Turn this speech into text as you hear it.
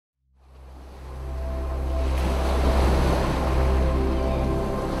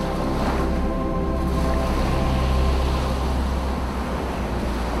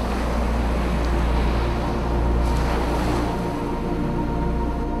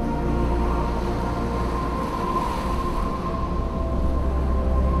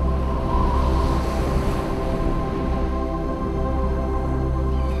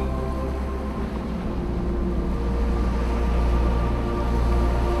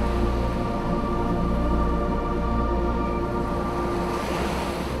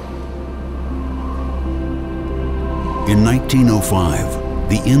In 1905,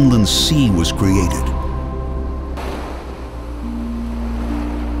 the inland sea was created.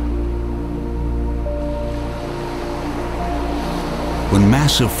 When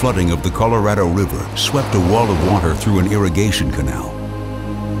massive flooding of the Colorado River swept a wall of water through an irrigation canal.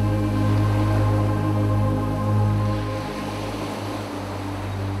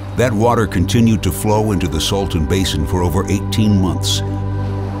 That water continued to flow into the Salton Basin for over 18 months.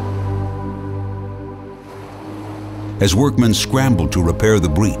 As workmen scrambled to repair the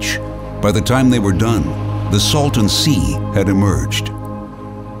breach, by the time they were done, the Salton Sea had emerged.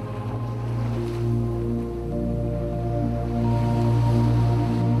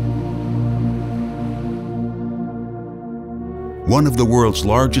 One of the world's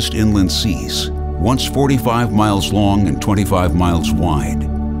largest inland seas, once 45 miles long and 25 miles wide.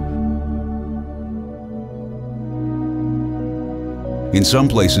 In some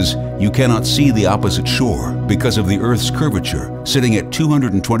places, you cannot see the opposite shore because of the Earth's curvature, sitting at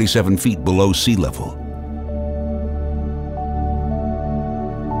 227 feet below sea level.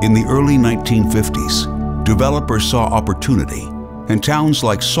 In the early 1950s, developers saw opportunity, and towns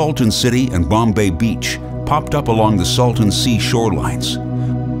like Salton City and Bombay Beach popped up along the Salton Sea shorelines.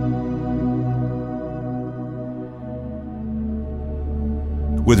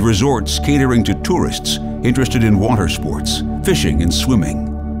 With resorts catering to tourists interested in water sports, fishing and swimming.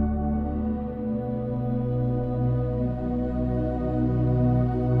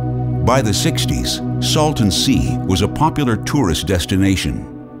 By the 60s, Salton Sea was a popular tourist destination.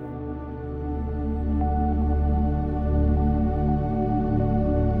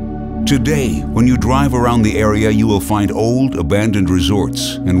 Today, when you drive around the area, you will find old, abandoned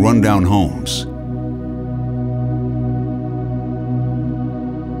resorts and rundown homes.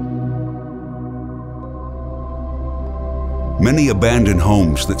 Many abandoned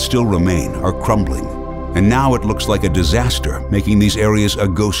homes that still remain are crumbling, and now it looks like a disaster, making these areas a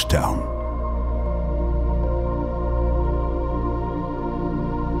ghost town.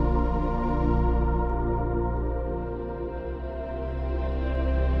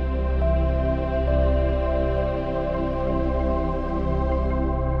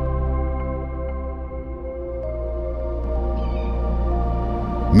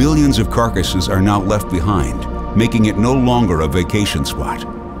 Millions of carcasses are now left behind, making it no longer a vacation spot.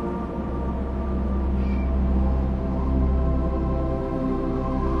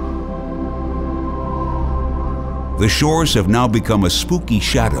 The shores have now become a spooky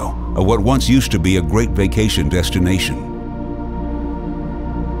shadow of what once used to be a great vacation destination.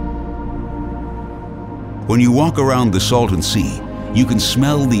 When you walk around the Salton Sea, you can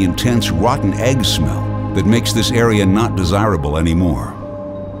smell the intense rotten egg smell that makes this area not desirable anymore.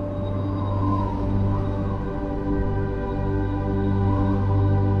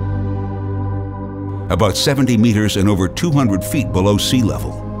 About 70 meters and over 200 feet below sea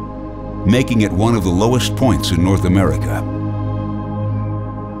level, making it one of the lowest points in North America.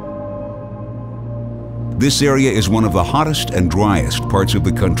 This area is one of the hottest and driest parts of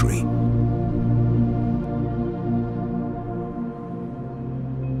the country.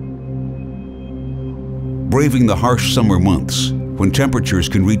 Braving the harsh summer months, when temperatures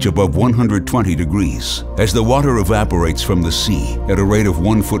can reach above 120 degrees, as the water evaporates from the sea at a rate of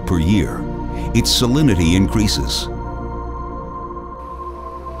 1 foot per year, its salinity increases.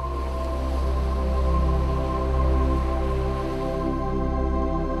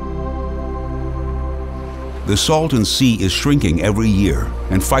 The Salton Sea is shrinking every year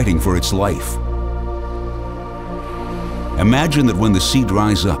and fighting for its life. Imagine that when the sea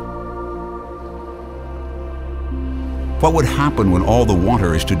dries up, what would happen when all the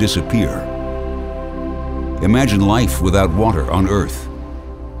water is to disappear? Imagine life without water on Earth.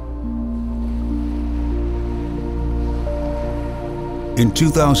 In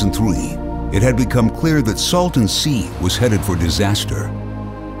 2003, it had become clear that Salton Sea was headed for disaster.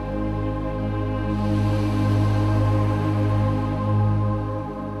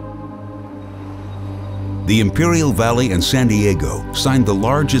 The Imperial Valley and San Diego signed the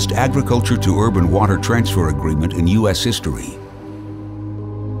largest agriculture to urban water transfer agreement in U.S. history.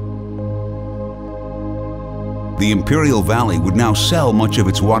 The Imperial Valley would now sell much of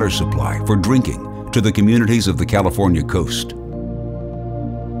its water supply for drinking to the communities of the California coast.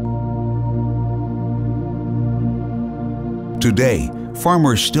 Today,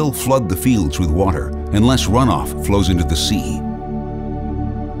 farmers still flood the fields with water and less runoff flows into the sea.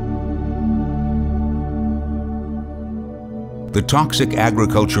 The toxic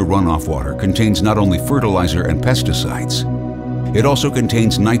agriculture runoff water contains not only fertilizer and pesticides, it also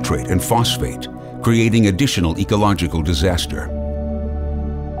contains nitrate and phosphate, creating additional ecological disaster.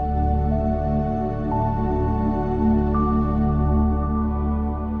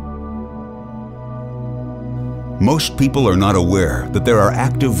 Most people are not aware that there are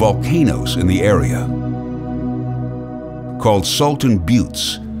active volcanoes in the area, called Salton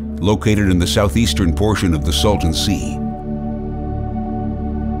Buttes, located in the southeastern portion of the Salton Sea.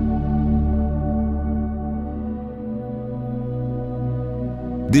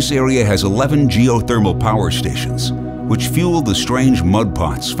 This area has 11 geothermal power stations, which fuel the strange mud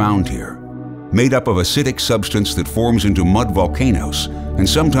pots found here, made up of acidic substance that forms into mud volcanoes and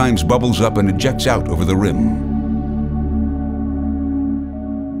sometimes bubbles up and ejects out over the rim.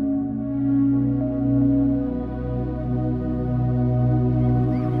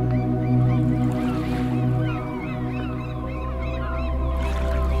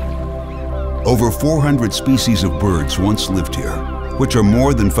 Over 400 species of birds once lived here, which are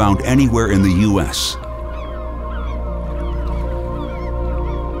more than found anywhere in the U.S.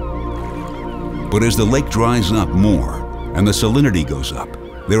 But as the lake dries up more and the salinity goes up,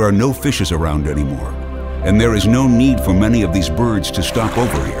 there are no fishes around anymore, and there is no need for many of these birds to stop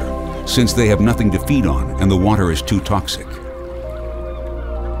over here, since they have nothing to feed on and the water is too toxic.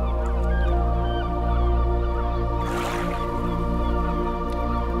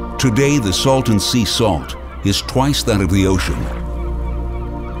 Today, the Salton Sea salt is twice that of the ocean.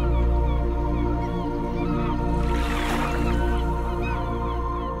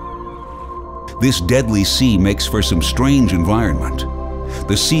 This deadly sea makes for some strange environment.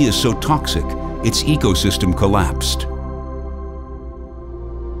 The sea is so toxic, its ecosystem collapsed.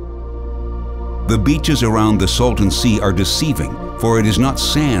 The beaches around the Salton Sea are deceiving, for it is not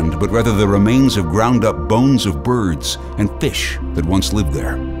sand, but rather the remains of ground-up bones of birds and fish that once lived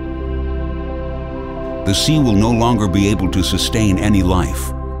there. The sea will no longer be able to sustain any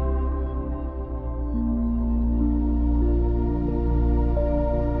life.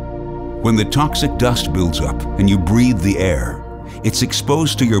 When the toxic dust builds up and you breathe the air, it's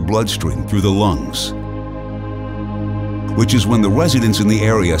exposed to your bloodstream through the lungs, which is when the residents in the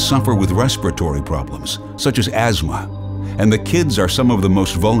area suffer with respiratory problems, such as asthma, and the kids are some of the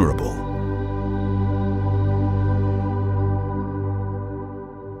most vulnerable.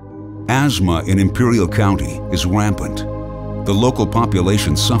 Asthma in Imperial County is rampant. The local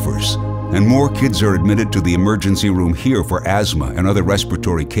population suffers, and more kids are admitted to the emergency room here for asthma and other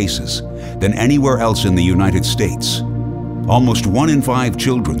respiratory cases than anywhere else in the United States. Almost 1 in 5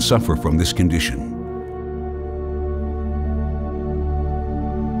 children suffer from this condition.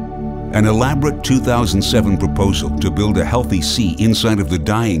 An elaborate 2007 proposal to build a healthy sea inside of the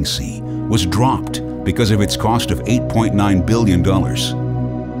dying sea was dropped because of its cost of $8.9 billion.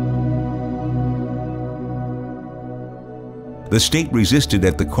 The state resisted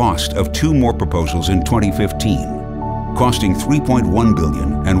at the cost of 2 more proposals in 2015, costing $3.1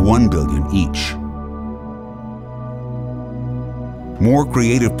 billion and $1 billion each. More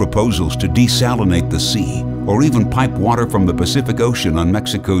creative proposals to desalinate the sea or even pipe water from the Pacific Ocean on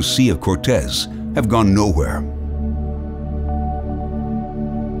Mexico's Sea of Cortez have gone nowhere.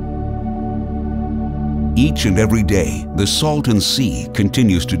 Each and every day, the Salton Sea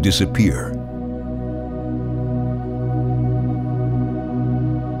continues to disappear.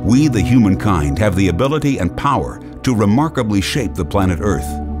 We, the humankind, have the ability and power to remarkably shape the planet Earth.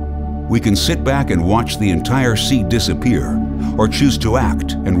 We can sit back and watch the entire sea disappear, or choose to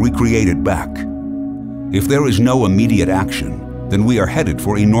act and recreate it back. If there is no immediate action, then we are headed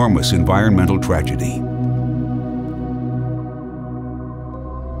for enormous environmental tragedy.